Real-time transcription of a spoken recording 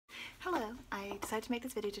decided to make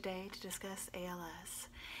this video today to discuss ALS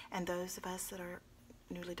and those of us that are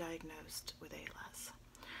newly diagnosed with ALS.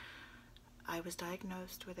 I was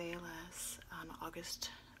diagnosed with ALS on August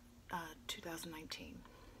 2019.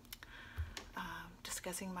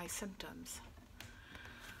 Discussing my symptoms.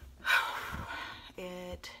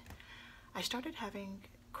 I started having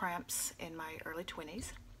cramps in my early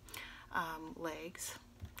 20s, legs.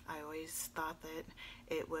 I always thought that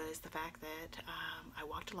it was the fact that I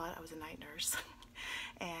walked a lot. I was a night nurse,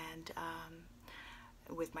 and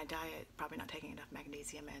with my diet, probably not taking enough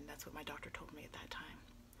magnesium, and that's what my doctor told me at that time.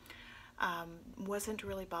 Wasn't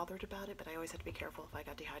really bothered about it, but I always had to be careful. If I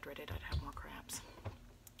got dehydrated, I'd have more cramps.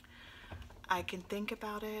 I can think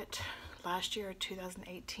about it last year,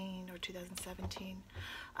 2018 or 2017.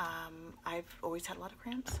 I've always had a lot of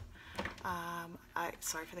cramps.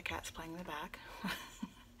 Sorry for the cats playing in the back.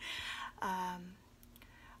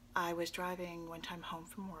 I was driving one time home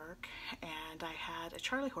from work, and I had a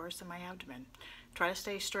Charlie horse in my abdomen. Try to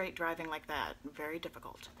stay straight driving like that. Very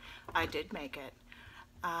difficult. I did make it.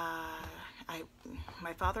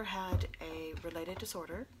 My father had a related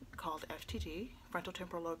disorder called FTD,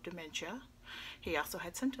 frontotemporal lobe dementia. He also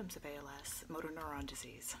had symptoms of ALS, motor neuron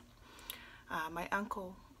disease. My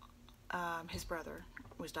uncle, his brother,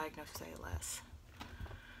 was diagnosed with ALS.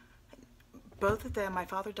 Both of them, my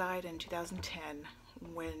father died in 2010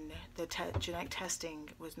 when the genetic testing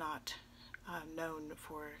was not known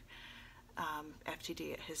for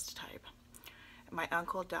FTD at his type. My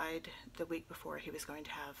uncle died the week before he was going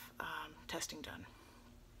to have testing done.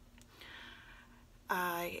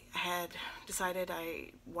 I had decided,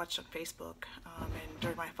 I watched on Facebook, and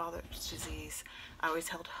during my father's disease, I always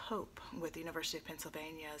held hope with the University of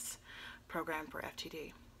Pennsylvania's program for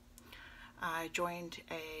FTD. I joined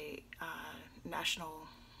a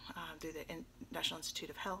through the National Institute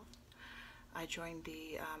of Health. I joined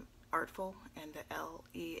the ARTFL and the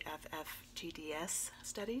LEFF-TDS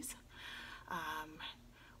studies.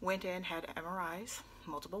 Went in, had MRIs,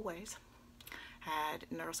 multiple ways, had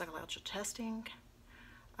neuropsychological testing,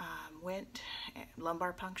 went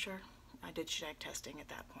lumbar puncture. I did genetic testing at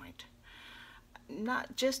that point. Not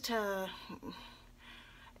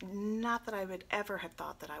that I would ever have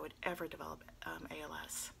thought that I would ever develop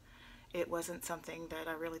ALS. It wasn't something that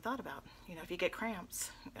I really thought about. You know, if you get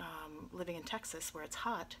cramps living in Texas where it's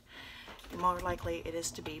hot, more likely it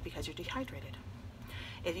is to be because you're dehydrated.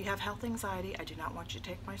 If you have health anxiety, I do not want you to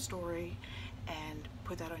take my story and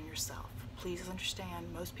put that on yourself. Please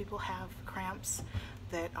understand, most people have cramps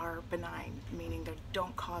that are benign, meaning they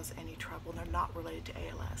don't cause any trouble and they're not related to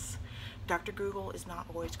ALS. Dr. Google is not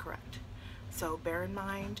always correct. So bear in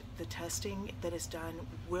mind, the testing that is done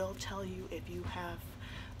will tell you if you have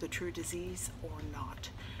the true disease or not.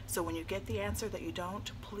 So when you get the answer that you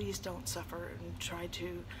don't, please don't suffer and try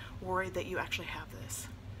to worry that you actually have this.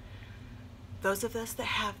 Those of us that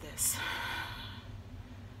have this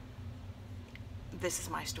is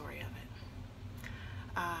my story of it.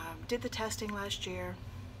 Did the testing last year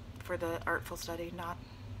for the ARTFL study.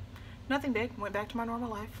 Nothing big. Went back to my normal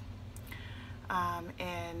life.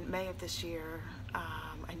 In May of this year,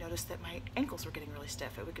 I noticed that my ankles were getting really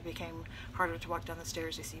stiff. It became harder to walk down the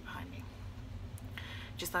stairs you see behind me.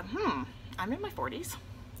 Just thought, I'm in my 40s.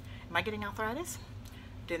 Am I getting arthritis?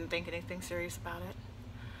 Didn't think anything serious about it.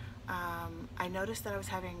 I noticed that I was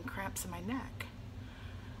having cramps in my neck,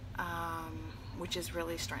 which is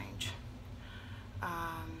really strange.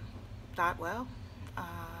 Thought, well,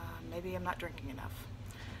 maybe I'm not drinking enough.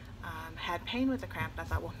 Had pain with the cramp, and I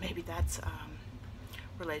thought, well, maybe that's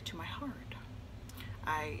related to my heart.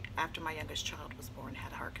 After my youngest child was born,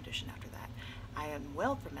 had a heart condition after that. I am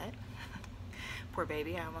well from it. Poor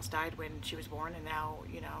baby, I almost died when she was born, and now,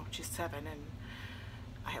 you know, she's 7, and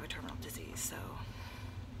I have a terminal disease, so.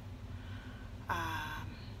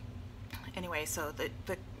 Anyway, so the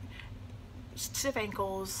stiff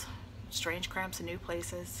ankles, strange cramps in new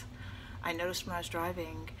places. I noticed when I was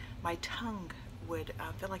driving, my tongue would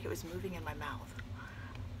feel like it was moving in my mouth.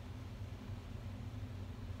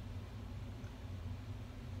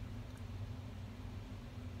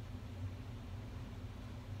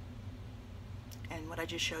 And what I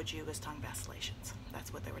just showed you was tongue vacillations.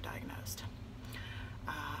 That's what they were diagnosed.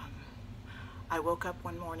 I woke up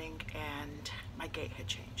one morning and my gait had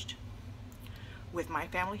changed. With my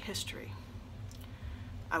family history,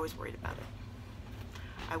 I was worried about it.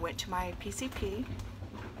 I went to my PCP,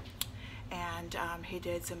 and he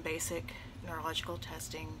did some basic neurological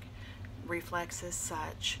testing, reflexes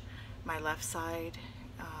such. My left side,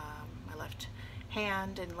 my left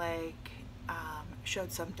hand and leg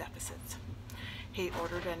showed some deficits. He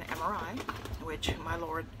ordered an MRI, which, my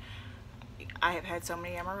Lord, I have had so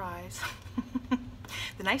many MRIs.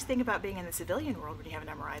 The nice thing about being in the civilian world, when you have an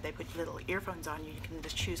MRI, they put little earphones on you. You can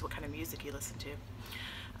just choose what kind of music you listen to.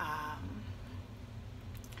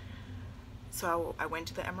 So I went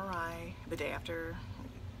to the MRI the day after.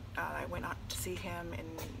 I went out to see him in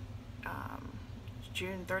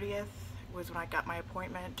June 30th was when I got my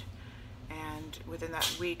appointment, and within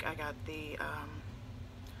that week I got the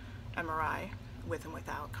MRI with and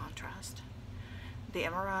without contrast. The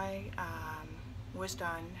MRI was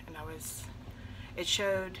done, and it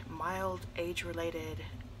showed mild age-related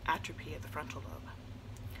atrophy of the frontal lobe,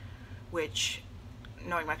 which,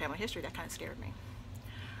 knowing my family history, that kind of scared me.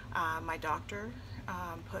 My doctor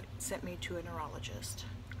sent me to a neurologist.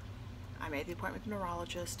 I made the appointment with a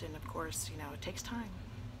neurologist, and of course, you know, it takes time.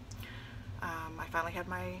 I finally had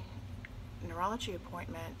my neurology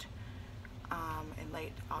appointment in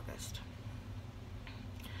late August.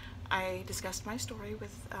 I discussed my story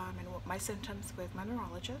with and my symptoms with my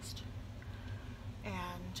neurologist,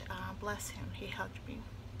 and bless him, he hugged me,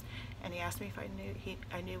 and he asked me if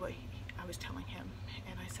I knew what I was telling him,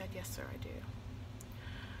 and I said, yes sir, I do.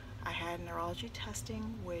 I had neurology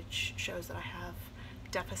testing, which shows that I have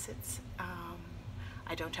deficits.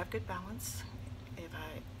 I don't have good balance.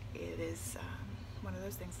 It is one of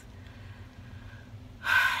those things.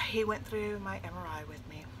 He went through my MRI with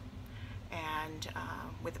me, and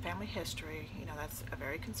with the family history, you know, that's a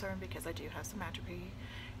very concern because I do have some atrophy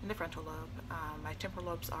in the frontal lobe. My temporal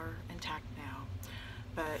lobes are intact now,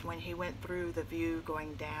 but when he went through the view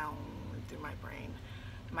going down through my brain,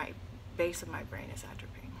 my base of my brain is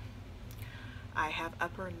atrophying. I have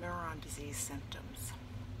upper neuron disease symptoms.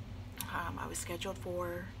 I was scheduled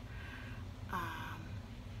for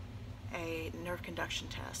a nerve conduction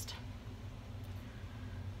test.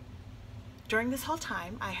 During this whole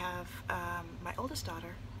time, I have my oldest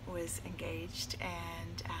daughter was engaged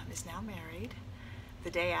and is now married.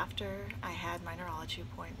 The day after I had my neurology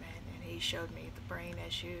appointment, and he showed me the brain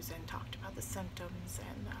issues and talked about the symptoms,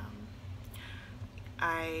 and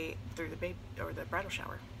I threw the bridal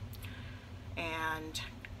shower. And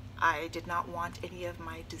I did not want any of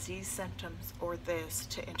my disease symptoms or this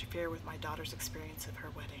to interfere with my daughter's experience of her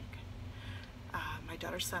wedding. My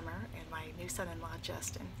daughter Summer and my new son-in-law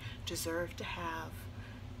Justin deserved to have,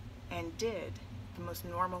 and did, the most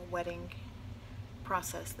normal wedding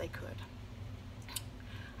process they could.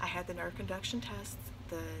 I had the nerve conduction test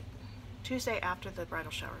the Tuesday after the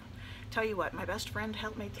bridal shower. Tell you what, my best friend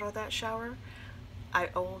helped me throw that shower. I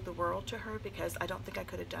owe the world to her because I don't think I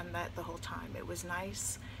could have done that the whole time. It was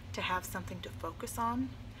nice to have something to focus on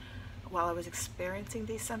while I was experiencing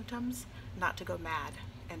these symptoms, not to go mad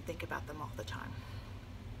and think about them all the time.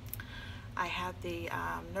 I had the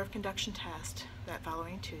nerve conduction test that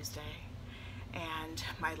following Tuesday, and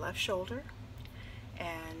my left shoulder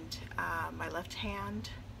and my left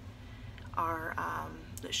hand are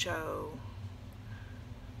show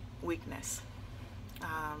weakness.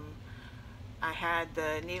 I had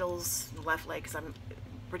the needles in the left leg because I'm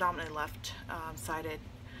predominantly left-sided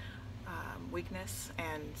weakness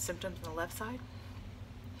and symptoms on the left side.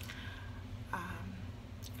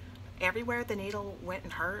 Everywhere the needle went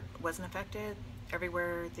and hurt wasn't affected.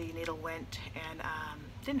 Everywhere the needle went and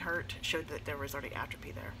didn't hurt showed that there was already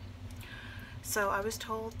atrophy there. So I was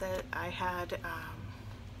told that I had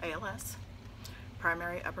ALS,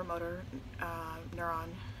 primary upper motor neuron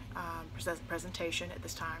presentation at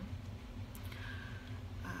this time.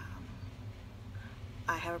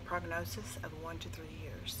 I have a prognosis of 1 to 3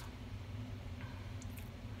 years.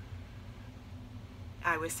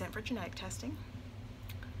 I was sent for genetic testing.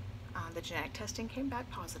 The genetic testing came back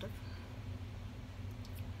positive.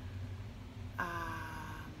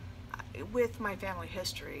 With my family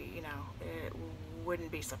history, you know, it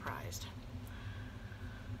wouldn't be surprised.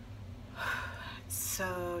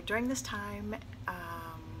 So during this time,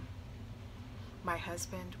 my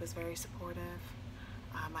husband was very supportive.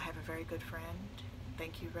 I have a very good friend.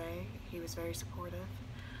 Thank you, Ray. He was very supportive.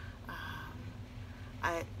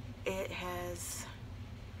 It has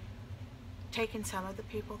taken some of the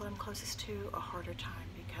people that I'm closest to a harder time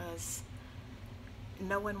because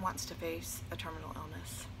no one wants to face a terminal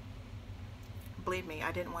illness. Believe me,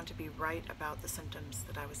 I didn't want to be right about the symptoms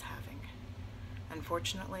that I was having.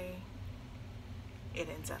 Unfortunately, it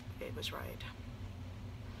was right.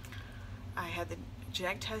 I had the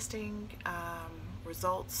genetic testing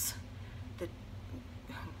results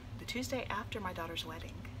the Tuesday after my daughter's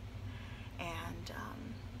wedding, and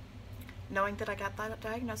knowing that I got that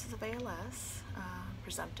diagnosis of ALS,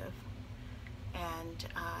 presumptive, and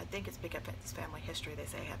I think it's because of its family history. They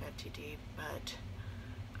say I have FTD, but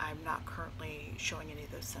I'm not currently showing any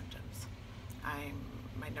of those symptoms.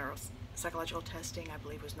 My neuropsychological testing, I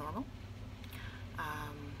believe, was normal.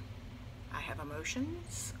 I have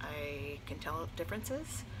emotions. I can tell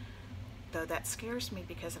differences, though that scares me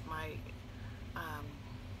because of my,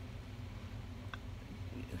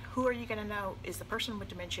 who are you going to know? Is the person with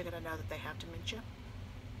dementia going to know that they have dementia?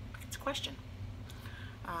 It's a question.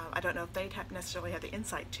 I don't know if they'd necessarily have the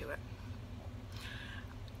insight to it.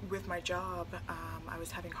 With my job, I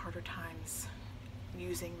was having harder times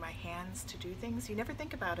using my hands to do things. You never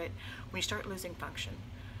think about it when you start losing function.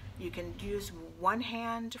 You can use one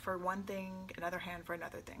hand for one thing, another hand for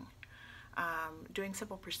another thing. Doing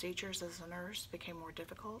simple procedures as a nurse became more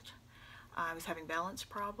difficult. I was having balance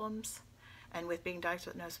problems, and with being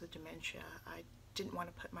diagnosed with dementia, I didn't want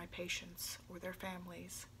to put my patients or their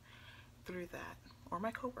families through that, or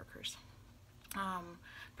my coworkers.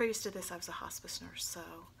 Previous to this, I was a hospice nurse, so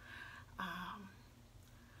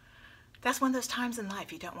that's one of those times in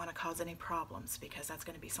life you don't want to cause any problems, because that's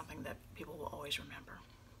going to be something that people will always remember.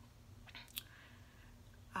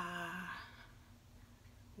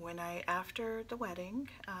 After the wedding,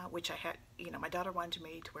 which I had, my daughter wanted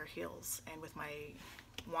me to wear heels, and with my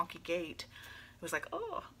wonky gait, it was like,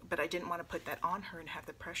 oh, but I didn't want to put that on her and have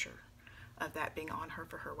the pressure of that being on her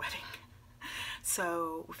for her wedding.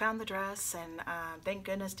 So we found the dress, and thank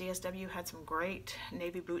goodness DSW had some great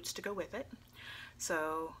navy boots to go with it.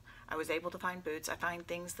 So I was able to find boots. I find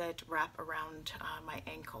things that wrap around my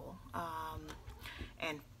ankle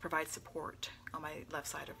and provide support on my left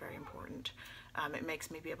side are very important. It makes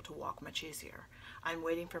me be able to walk much easier. I'm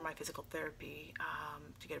waiting for my physical therapy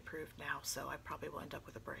to get approved now, so I probably will end up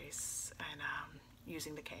with a brace and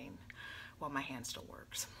using the cane while my hand still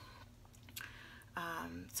works.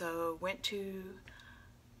 So went to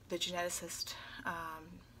the geneticist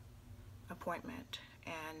appointment,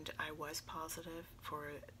 and I was positive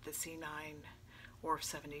for the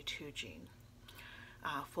C9orf72 gene,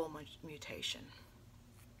 full mutation,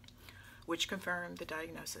 which confirmed the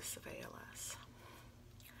diagnosis of ALS.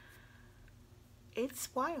 It's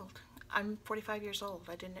wild. I'm 45 years old.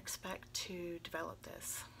 I didn't expect to develop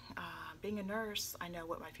this. Being a nurse, I know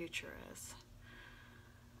what my future is.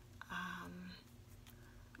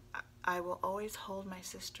 I will always hold my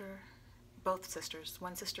sister, both sisters.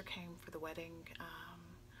 One sister came for the wedding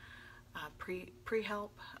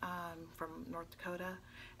pre-help from North Dakota,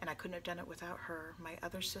 and I couldn't have done it without her. My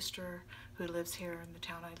other sister, who lives here in the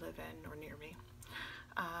town I live in, or near me,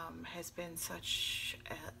 has been such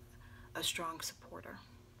a strong supporter.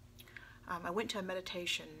 I went to a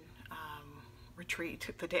meditation retreat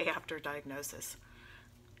the day after diagnosis.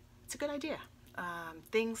 It's a good idea.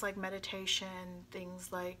 Things like meditation,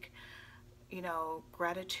 things like,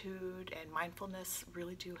 gratitude and mindfulness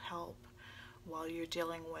really do help while you're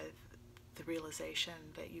dealing with the realization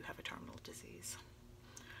that you have a terminal disease.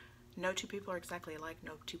 No two people are exactly alike.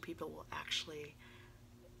 No two people will actually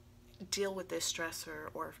deal with this stressor,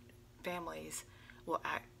 or families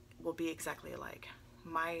will be exactly alike.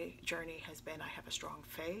 My journey has been, I have a strong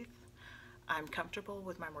faith. I'm comfortable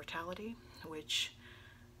with my mortality, which,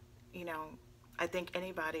 I think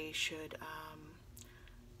anybody should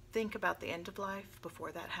think about the end of life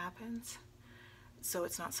before that happens, so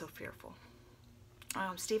it's not so fearful.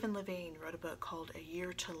 Stephen Levine wrote a book called A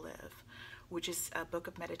Year to Live, which is a book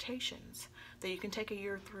of meditations that you can take a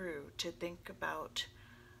year through to think about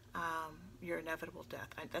your inevitable death.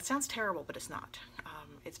 That sounds terrible, but it's not.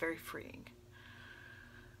 It's very freeing.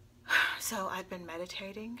 So I've been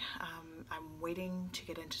meditating. I'm waiting to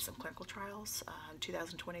get into some clinical trials. In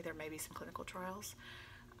 2020, there may be some clinical trials.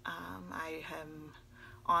 I am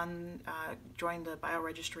joined the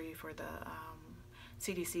bioregistry for the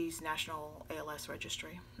CDC's National ALS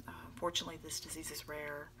Registry. Fortunately, this disease is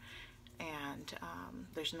rare, and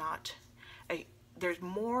there's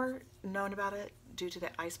more known about it due to the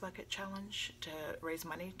Ice Bucket Challenge to raise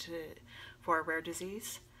money for a rare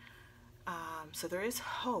disease. So there is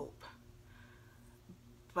hope,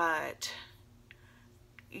 but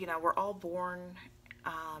we're all born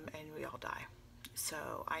and we all die.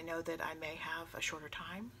 So I know that I may have a shorter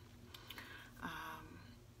time.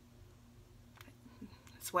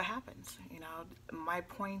 It's what happens. My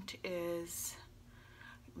point is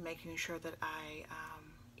making sure that I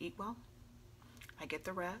eat well, I get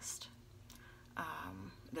the rest.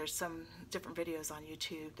 There's some different videos on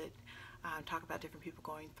YouTube that talk about different people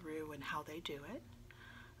going through and how they do it.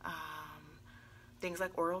 Things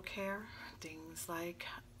like oral care, things like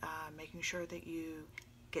making sure that you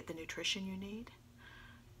get the nutrition you need,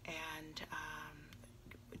 and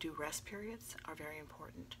do rest periods are very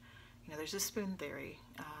important. There's this spoon theory.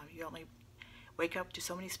 You only wake up to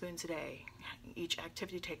so many spoons a day. Each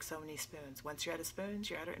activity takes so many spoons. Once you're out of spoons,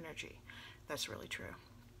 you're out of energy. That's really true.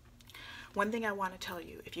 One thing I want to tell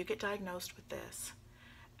you, if you get diagnosed with this,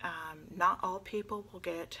 not all people will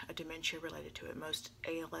get a dementia related to it. Most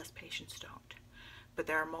ALS patients don't. But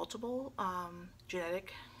there are multiple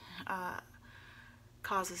genetic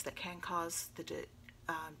causes that can cause the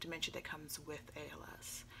dementia that comes with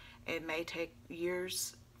ALS. It may take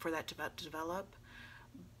years for that to develop,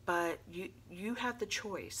 but you have the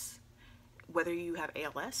choice whether you have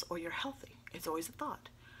ALS or you're healthy. It's always a thought.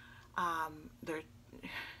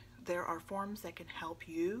 There are forms that can help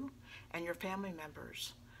you and your family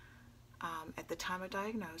members at the time of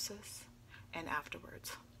diagnosis and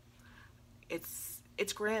afterwards.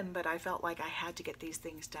 It's grim, but I felt like I had to get these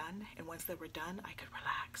things done, and once they were done, I could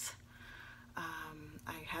relax.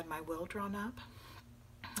 I had my will drawn up.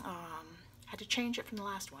 Had to change it from the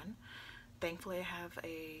last one. Thankfully, I have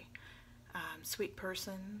a sweet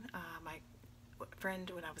person, my friend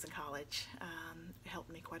when I was in college,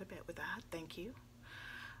 helped me quite a bit with that. Thank you.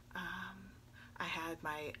 I had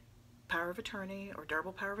my power of attorney, or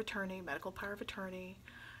durable power of attorney, medical power of attorney,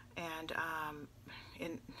 and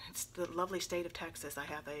in the lovely state of Texas, I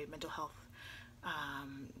have a mental health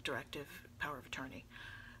directive power of attorney.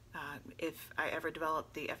 If I ever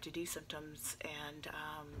develop the FTD symptoms and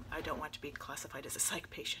I don't want to be classified as a psych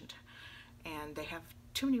patient, and they have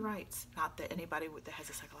too many rights, not that anybody that has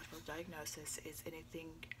a psychological diagnosis is anything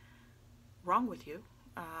wrong with you,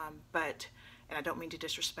 and I don't mean to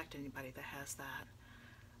disrespect anybody that has that,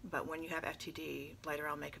 but when you have FTD, later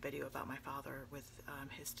I'll make a video about my father with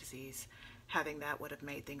his disease. Having that would have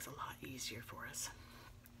made things a lot easier for us.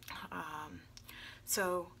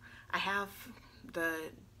 So I have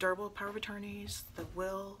the durable power of attorneys, the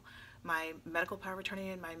will, my medical power of attorney,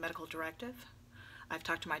 and my medical directive. I've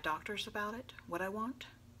talked to my doctors about it, what I want.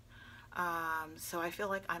 So I feel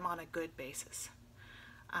like I'm on a good basis.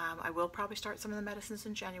 I will probably start some of the medicines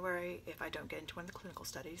in January if I don't get into one of the clinical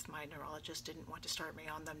studies. My neurologist didn't want to start me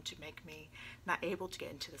on them to make me not able to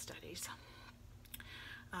get into the studies.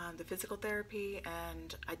 The physical therapy,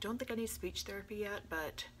 and I don't think I need speech therapy yet,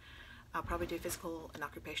 but I'll probably do physical and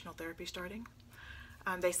occupational therapy starting.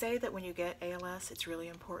 They say that when you get ALS, it's really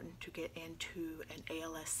important to get into an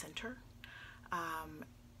ALS center.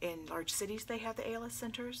 In large cities, they have the ALS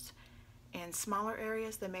centers. In smaller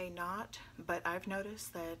areas, they may not, but I've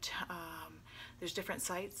noticed that there's different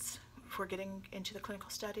sites for getting into the clinical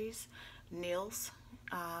studies.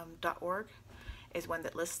 NILS.org is one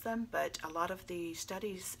that lists them, but a lot of the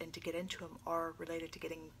studies and to get into them are related to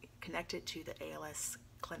getting connected to the ALS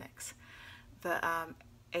clinics. The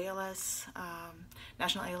ALS,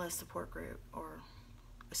 National ALS Support Group, or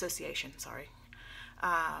Association, sorry,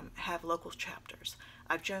 have local chapters.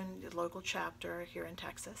 I've joined the local chapter here in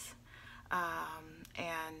Texas,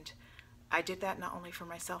 and I did that not only for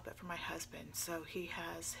myself but for my husband, so he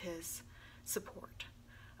has his support.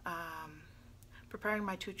 Preparing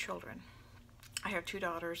my two children. I have two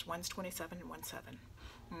daughters, one's 27 and one's 7.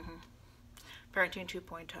 Parenting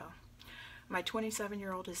 2.0. My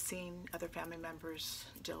 27-year-old has seen other family members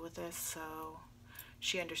deal with this, so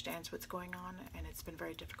she understands what's going on, and it's been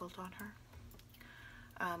very difficult on her.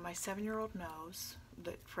 My 7-year-old knows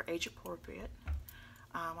that for age appropriate,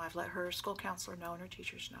 I've let her school counselor know and her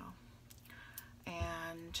teachers know.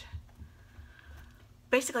 And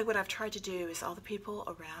basically what I've tried to do is all the people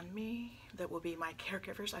around me that will be my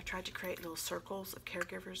caregivers, I've tried to create little circles of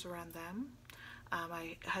caregivers around them.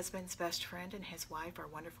 My husband's best friend and his wife are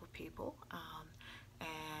wonderful people,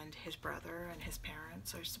 and his brother and his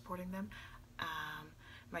parents are supporting them.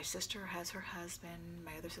 My sister has her husband,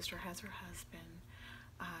 my other sister has her husband.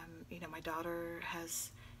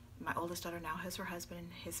 My oldest daughter now has her husband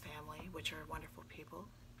and his family, which are wonderful people.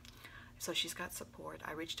 So she's got support.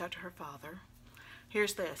 I reached out to her father.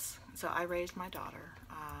 Here's this. So I raised my daughter,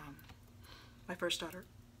 my first daughter,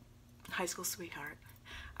 high school sweetheart.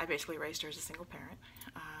 I basically raised her as a single parent.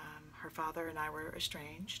 Her father and I were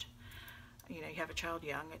estranged. You have a child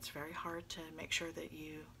young. It's very hard to make sure that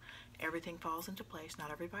everything falls into place.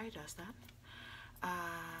 Not everybody does that.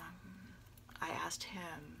 I asked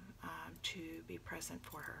him to be present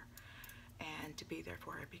for her and to be there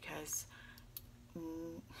for her because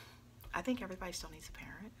I think everybody still needs a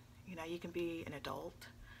parent. You can be an adult,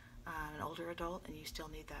 an older adult, and you still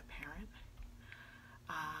need that parent.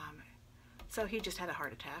 So he just had a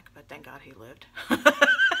heart attack, but thank God he lived.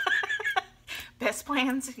 Best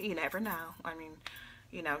plans, you never know. I mean,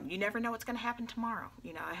 you never know what's going to happen tomorrow.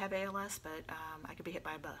 I have ALS, but I could be hit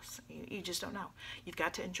by a bus. You just don't know. You've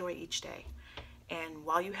got to enjoy each day. And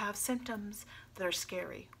while you have symptoms that are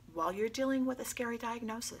scary, while you're dealing with a scary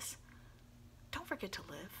diagnosis, don't forget to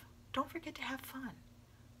live. Don't forget to have fun.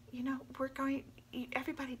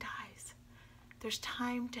 Everybody dies. there's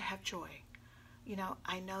time to have joy. You know,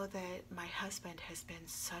 I know that my husband has been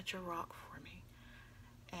such a rock for me,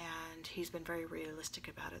 and he's been very realistic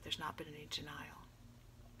about it. There's not been any denial.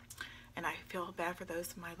 And I feel bad for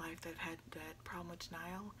those in my life that have had that problem with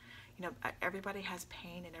denial. You know, everybody has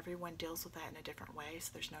pain and everyone deals with that in a different way, so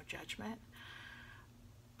there's no judgment.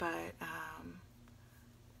 But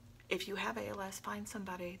if you have ALS, find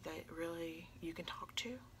somebody that really you can talk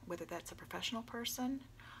to, whether that's a professional person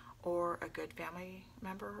or a good family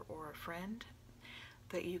member or a friend,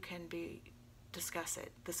 that you can discuss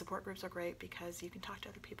it. The support groups are great because you can talk to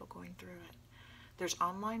other people going through it. There's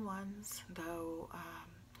online ones, though.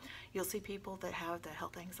 You'll see people that have the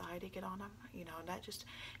health anxiety get on them, you know, and that just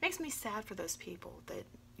makes me sad for those people that,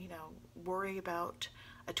 you know, worry about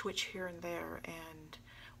a twitch here and there and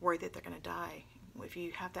worry that they're going to die. If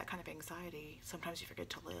you have that kind of anxiety, sometimes you forget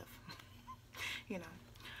to live, you know.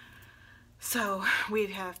 So we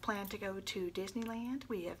have planned to go to Disneyland.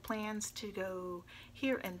 We have plans to go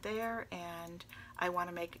here and there, and I want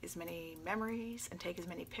to make as many memories and take as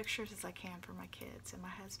many pictures as I can for my kids and my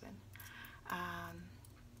husband.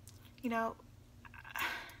 You know,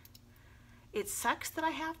 it sucks that I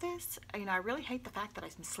have this. You know, I really hate the fact that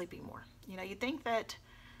I'm sleeping more. You know, you think that,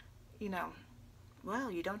 you know, well,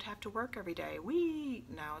 you don't have to work every day.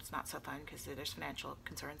 No, it's not so fun because there's financial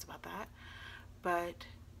concerns about that. But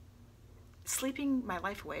sleeping my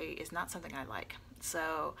life away is not something I like.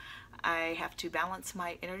 So I have to balance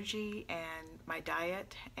my energy and my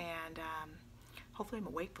diet, and hopefully I'm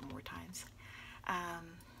awake for more times.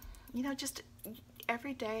 You know, just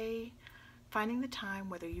every day finding the time,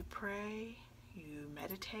 whether you pray, you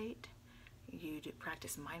meditate, you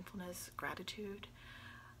practice mindfulness, gratitude,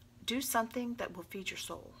 do something that will feed your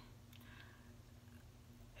soul.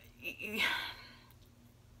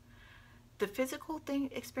 The physical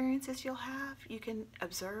experiences you'll have, you can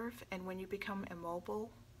observe, and when you become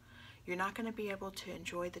immobile, you're not going to be able to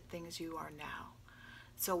enjoy the things you are now.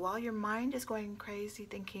 So while your mind is going crazy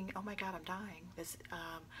thinking, oh my God, I'm dying,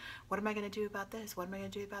 what am I going to do about this? What am I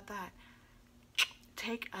going to do about that?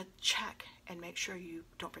 Take a check and make sure you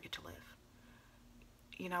don't forget to live.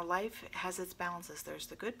 You know, life has its balances. There's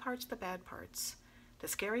the good parts, the bad parts, the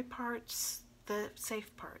scary parts, the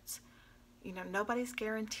safe parts. You know, nobody's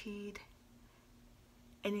guaranteed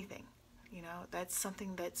anything. You know, that's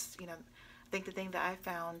something that's, you know, I think the thing that I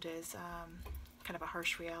found is kind of a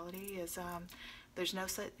harsh reality is there's no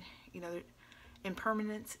such, you know,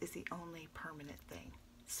 impermanence is the only permanent thing.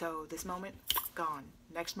 So this moment, gone.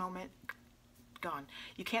 Next moment, gone.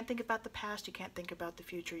 You can't think about the past. You can't think about the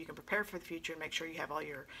future. You can prepare for the future and make sure you have all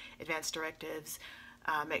your advanced directives.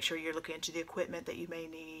 Make sure you're looking into the equipment that you may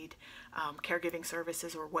need, caregiving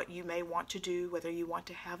services, or what you may want to do, whether you want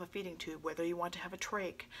to have a feeding tube, whether you want to have a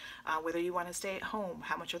trach, whether you want to stay at home,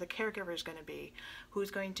 how much are the caregivers going to be, who's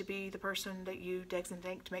going to be the person that you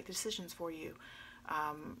designate to make the decisions for you,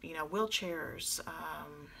 you know, wheelchairs,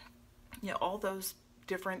 you know, all those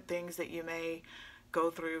different things that you may go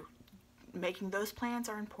through. Making those plans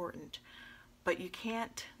are important, but you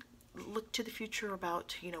can't look to the future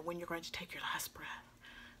about, you know, when you're going to take your last breath,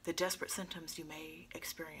 the desperate symptoms you may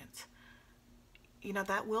experience. You know,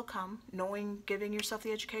 that will come, giving yourself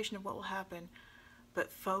the education of what will happen,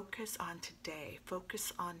 but focus on today,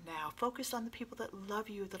 focus on now, focus on the people that love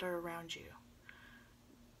you, that are around you.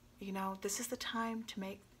 You know, this is the time to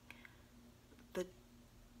make the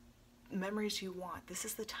memories you want. This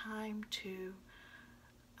is the time to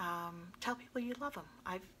tell people you love them.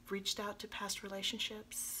 I've reached out to past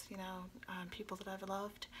relationships, you know, people that I've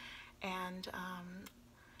loved, and,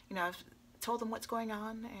 you know, I've told them what's going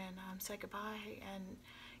on and said goodbye, and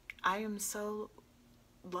I am so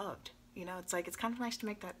loved. You know, it's like, it's kind of nice to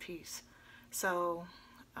make that peace. So,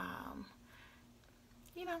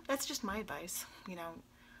 you know, that's just my advice. You know,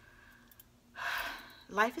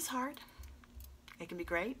 life is hard. It can be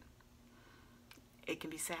great. It can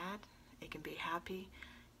be sad. It can be happy.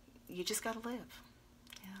 You just got to live,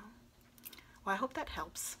 you know. Well, I hope that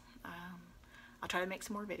helps. I'll try to make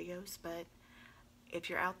some more videos, but if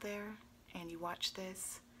you're out there and you watch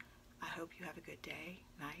this, I hope you have a good day,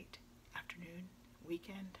 night, afternoon,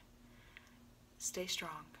 weekend. Stay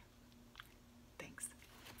strong.